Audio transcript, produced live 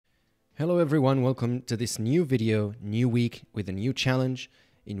Hello everyone, welcome to this new video, new week with a new challenge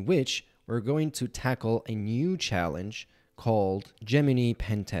in which we're going to tackle a new challenge called Gemini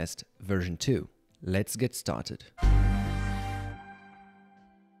Pentest version 2. Let's get started.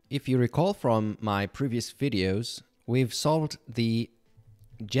 If you recall from my previous videos, we've solved the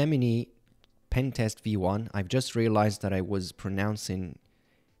Gemini Pentest v1. I've just realized that I was pronouncing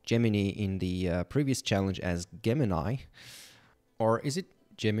Gemini in the previous challenge as Gemini. Or is it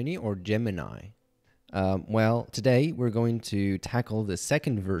Gemini or Gemini? Well, today we're going to tackle the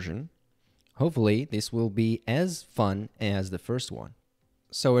second version. Hopefully this will be as fun as the first one.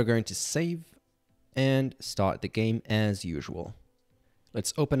 So we're going to save and start the game as usual.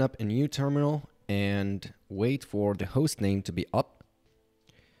 Let's open up a new terminal and wait for the host name to be up.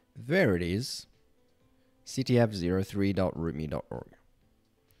 There it is, ctf03.rootme.org.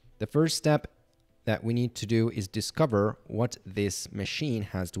 The first step that we need to do is discover what this machine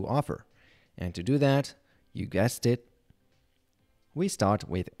has to offer. And to do that, you guessed it, we start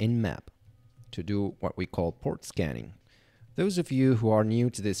with nmap to do what we call port scanning. Those of you who are new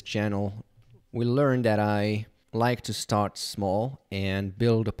to this channel will learn that I like to start small and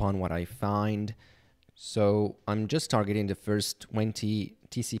build upon what I find. So I'm just targeting the first 20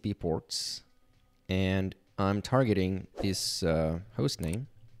 TCP ports, and I'm targeting this host name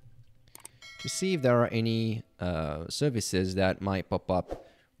to see if there are any services that might pop up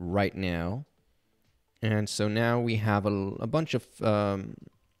right now. And so now we have a bunch of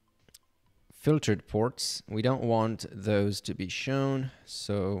filtered ports. We don't want those to be shown,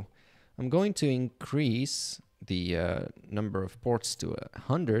 so I'm going to increase the number of ports to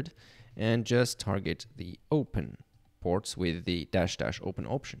 100 and just target the open ports with the -- open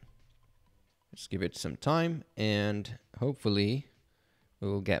option. Let's give it some time and hopefully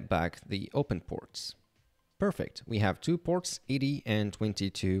we'll get back the open ports. Perfect. We have two ports, 80 and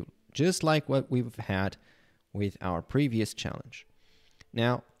 22, just like what we've had with our previous challenge.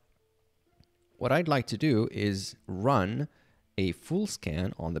 Now, what I'd like to do is run a full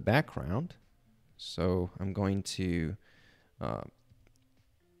scan on the background. So I'm going to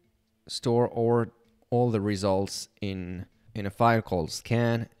store all the results in a file called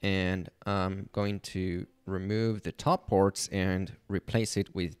scan, and I'm going to remove the top ports and replace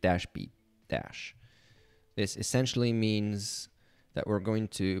it with -b-. This essentially means that we're going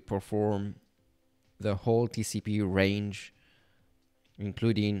to perform the whole TCP range,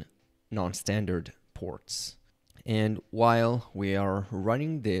 including non-standard ports. And while we are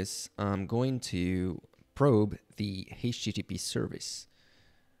running this, I'm going to probe the HTTP service,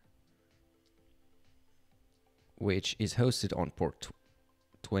 which is hosted on port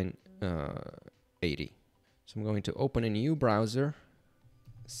 80. So I'm going to open a new browser,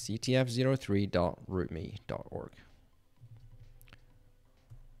 ctf03.rootme.org.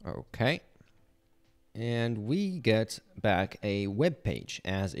 Okay. And we get back a web page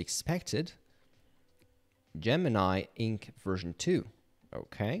as expected. Gemini Inc. version 2.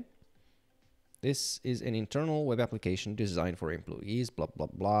 Okay. This is an internal web application designed for employees, blah, blah,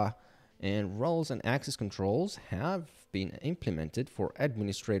 blah. And roles and access controls have been implemented for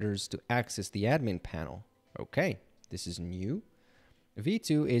administrators to access the admin panel. Okay, this is new.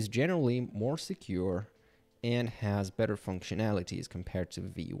 V2 is generally more secure and has better functionalities compared to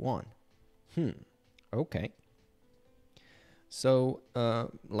V1. Okay. So,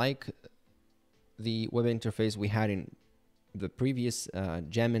 like the web interface we had in the previous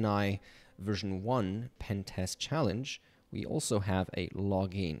Gemini version 1 pentest challenge, we also have a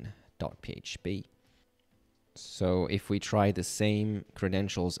login.php. So if we try the same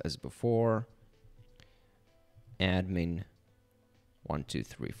credentials as before, admin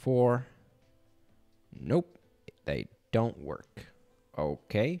 1234, nope, they don't work.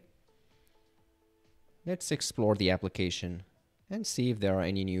 Okay. Let's explore the application and see if there are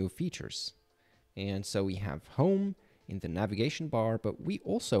any new features. And so we have home in the navigation bar, but we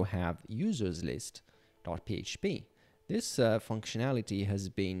also have userslist.php. This functionality has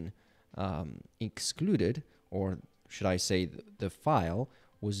been excluded, or should I say the file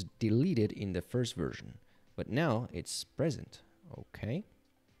was deleted in the first version, but now it's present. Okay.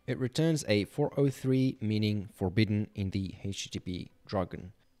 It returns a 403, meaning forbidden in the HTTP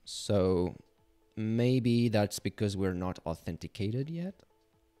jargon. So maybe that's because we're not authenticated yet.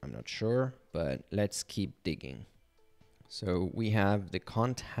 I'm not sure, but let's keep digging. So we have the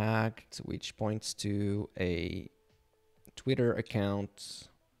contact, which points to a Twitter account,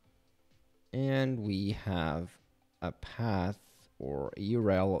 and we have a path or a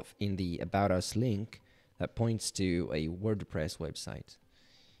URL in the About Us link that points to a WordPress website.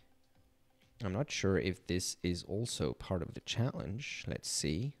 I'm not sure if this is also part of the challenge. Let's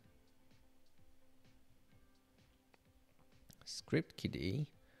see. script KD,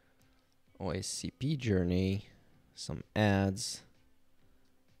 OSCP journey, some ads,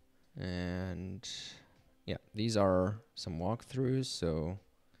 and yeah, these are some walkthroughs, so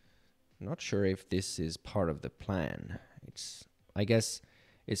I'm not sure if this is part of the plan. I guess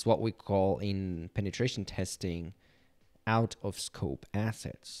it's what we call in penetration testing out of scope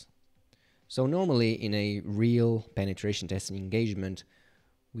assets. So normally in a real penetration testing engagement,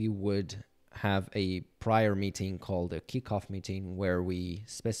 we would have a prior meeting called a kickoff meeting where we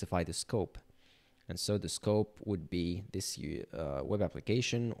specify the scope. And so the scope would be this web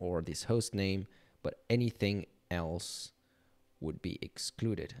application or this host name, but anything else would be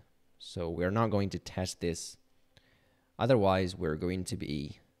excluded. So we're not going to test this. Otherwise, we're going to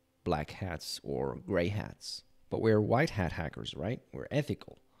be black hats or gray hats. But we're white hat hackers, right? We're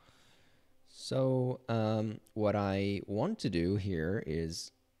ethical. So what I want to do here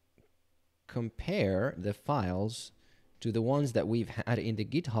is compare the files to the ones that we've had in the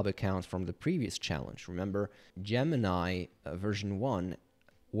GitHub account from the previous challenge. Remember, Gemini version 1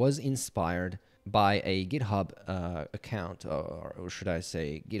 was inspired by a GitHub account, or should I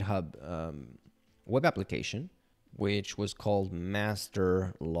say GitHub web application, which was called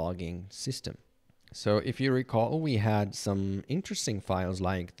Master Logging System. So if you recall, we had some interesting files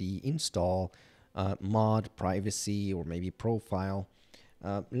like the install, mod, privacy, or maybe profile.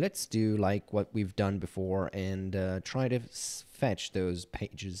 Let's do like what we've done before and try to fetch those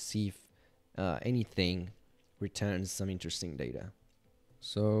pages, see if anything returns some interesting data.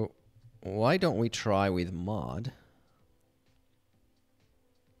 So why don't we try with mod?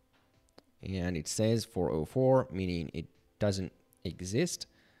 And it says 404, meaning it doesn't exist.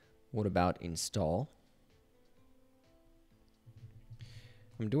 What about install?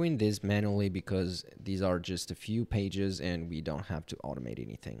 I'm doing this manually because these are just a few pages and we don't have to automate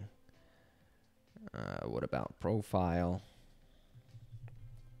anything. What about profile?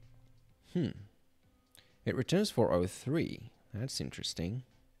 It returns 403. That's interesting.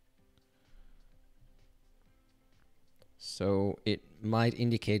 So it might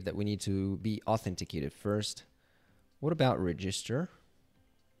indicate that we need to be authenticated first. What about register.php?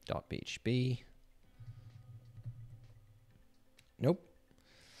 Nope.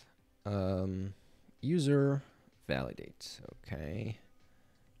 User validate. Okay.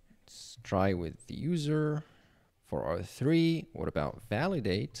 Let's try with the user. 403. What about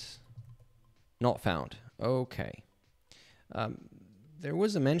validate? Not found. Okay. There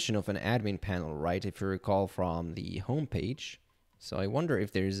was a mention of an admin panel, right? If you recall from the home page. So I wonder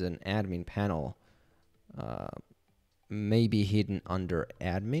if there's an admin panel maybe hidden under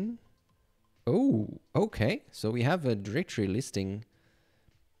admin. Oh, okay. So we have a directory listing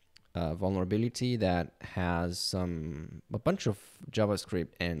vulnerability that has a bunch of JavaScript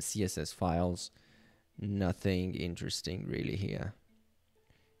and CSS files. Nothing interesting really here.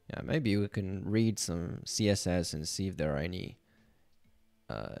 Yeah, maybe we can read some CSS and see if there are any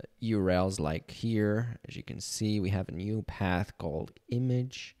URLs like here. As you can see, we have a new path called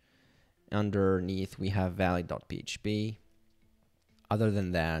image. Underneath, we have valid.php. Other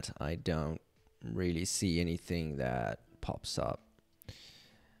than that, I don't really see anything that pops up.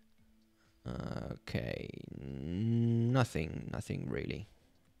 Okay, nothing really.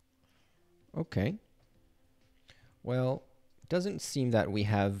 Okay. Well, it doesn't seem that we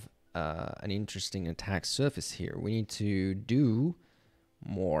have an interesting attack surface here. We need to do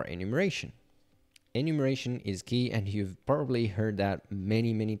more enumeration. Enumeration is key, and you've probably heard that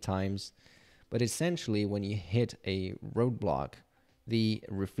many times. But essentially, when you hit a roadblock, the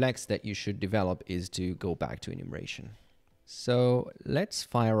reflex that you should develop is to go back to enumeration. So let's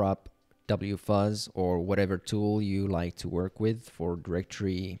fire up wfuzz or whatever tool you like to work with for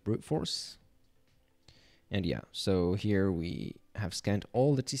directory brute force. And yeah, so here we have scanned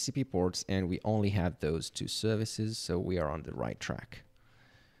all the TCP ports and we only have those two services, so we are on the right track.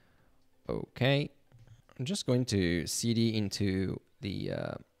 Okay, I'm just going to cd into the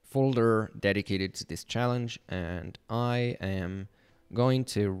folder dedicated to this challenge, and I am going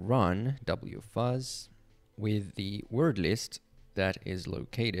to run wfuzz with the word list that is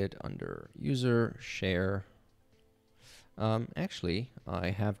located under user share. Actually,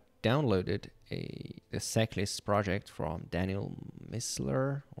 I have downloaded the H.A.C.K.E.R project from Daniel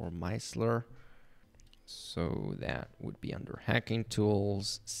Meisler. So that would be under hacking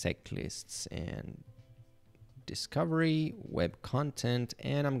tools, sec lists, and discovery, web content,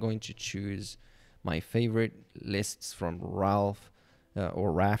 and I'm going to choose my favorite lists from Raft,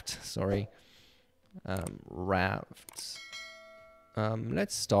 sorry. Rafts.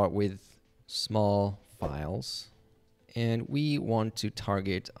 Let's start with small files, and we want to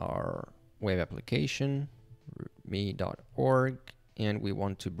target our web application, readme.org, and we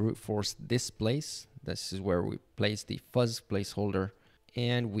want to brute force this place. This is where we place the fuzz placeholder,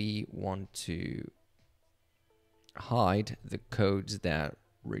 and we want to hide the codes that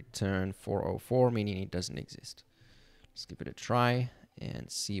return 404, meaning it doesn't exist. Let's give it a try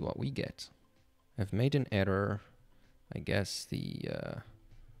and see what we get. I've made an error. I guess the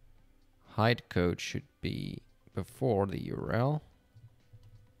hide code should be before the URL.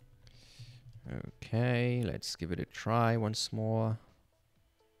 Okay, let's give it a try once more.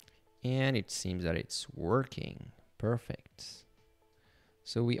 And it seems that it's working. Perfect.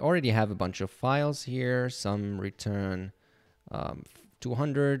 So we already have a bunch of files here. Some return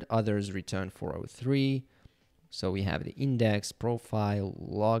 200, others return 403. So we have the index, profile,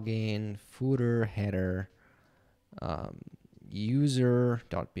 login, footer, header,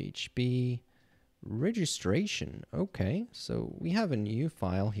 user.php, registration. Okay, so we have a new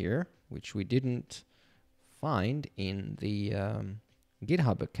file here, which we didn't find in the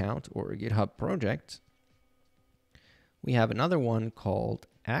GitHub account or GitHub project. We have another one called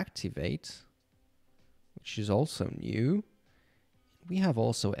activate, which is also new. We have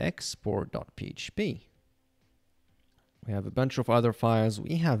also export.php. We have a bunch of other files.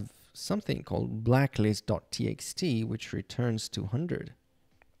 We have something called blacklist.txt, which returns 200.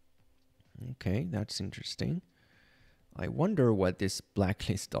 Okay, that's interesting. I wonder what this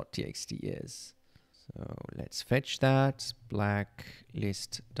blacklist.txt is. So let's fetch that.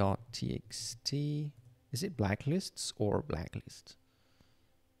 Blacklist.txt. Is it blacklists or blacklist?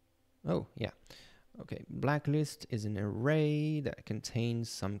 Oh, yeah. Okay, blacklist is an array that contains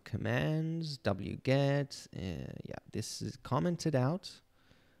some commands, wget. Yeah, this is commented out,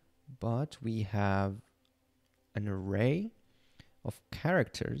 but we have an array of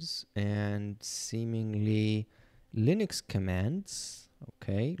characters and seemingly Linux commands.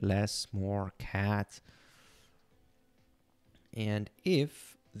 Okay, less, more, cat. And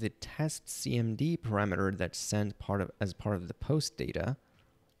if the test CMD parameter that's sent as part of the post data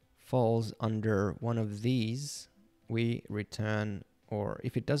falls under one of these, we return, or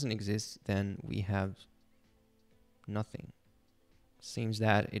if it doesn't exist, then we have nothing. Seems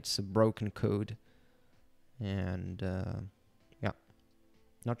that it's a broken code, and yeah,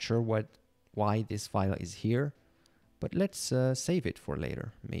 not sure why this file is here, but let's save it for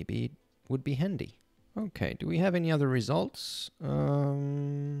later. Maybe it would be handy. Okay, do we have any other results?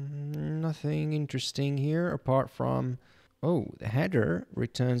 Nothing interesting here apart from, oh, the header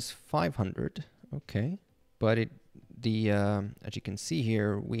returns 500. Okay, but as you can see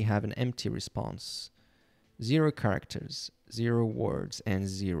here, we have an empty response. 0 characters, 0 words, and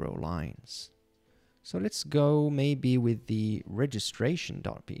 0 lines. So let's go maybe with the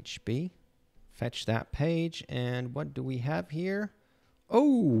registration.php. Fetch that page, and what do we have here?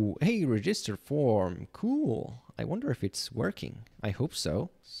 Oh, hey, register form. Cool. I wonder if it's working. I hope so.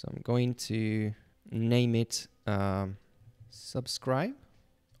 So I'm going to name it subscribe.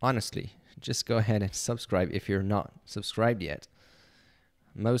 Honestly, just go ahead and subscribe if you're not subscribed yet.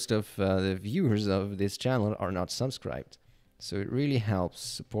 Most of the viewers of this channel are not subscribed, so it really helps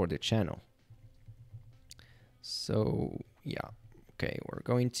support the channel. So yeah, okay, we're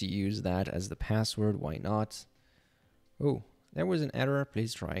going to use that as the password. Why not? Oh, there was an error.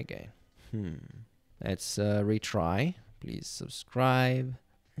 Please try again. Let's retry. Please subscribe.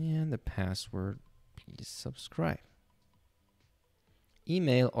 And the password, please subscribe.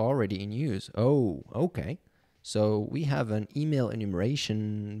 Email already in use. Oh, okay. So we have an email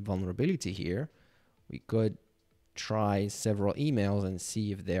enumeration vulnerability here. We could try several emails and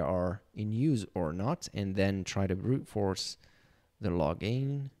see if they are in use or not, and then try to brute force the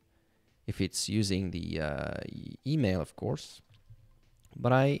login if it's using the email, of course.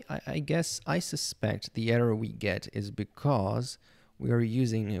 But I suspect the error we get is because we are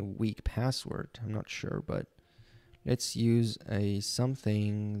using a weak password. I'm not sure, but let's use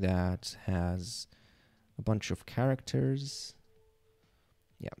something that has a bunch of characters.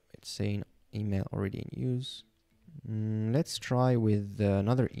 Yeah, it's saying email already in use. Let's try with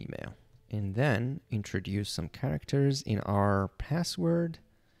another email and then introduce some characters in our password.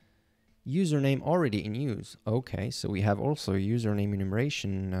 Username already in use. Okay, so we have also a username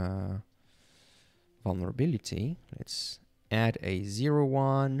enumeration vulnerability. Let's add a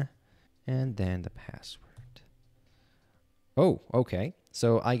 01 and then the password. Oh, okay.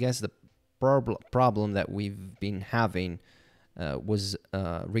 So I guess the problem that we've been having was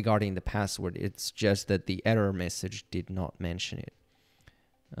regarding the password. It's just that the error message did not mention it.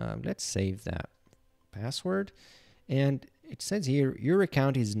 Let's save that password. And it says here, your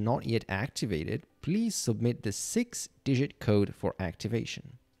account is not yet activated. Please submit the 6-digit code for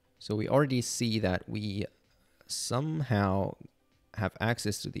activation. So we already see that we somehow have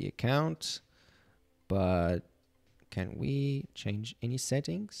access to the account, but can we change any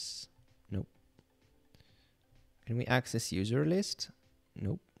settings? Nope. Can we access user list?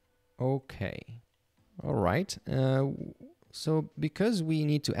 Nope. Okay. All right. So because we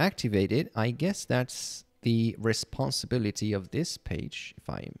need to activate it, I guess that's the responsibility of this page, if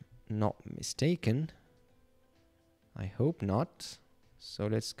I'm not mistaken. I hope not. So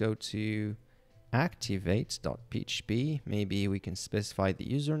let's go to activate.php. Maybe we can specify the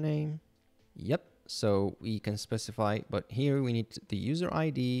username. Yep. So we can specify, but here we need the user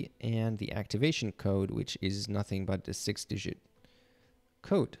ID and the activation code, which is nothing but the 6-digit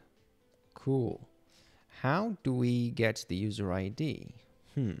code. Cool. How do we get the user ID?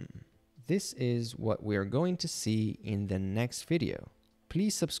 This is what we're going to see in the next video.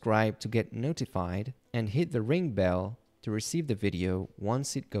 Please subscribe to get notified and hit the ring bell to receive the video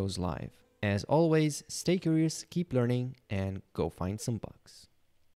once it goes live. As always, stay curious, keep learning, and go find some bugs.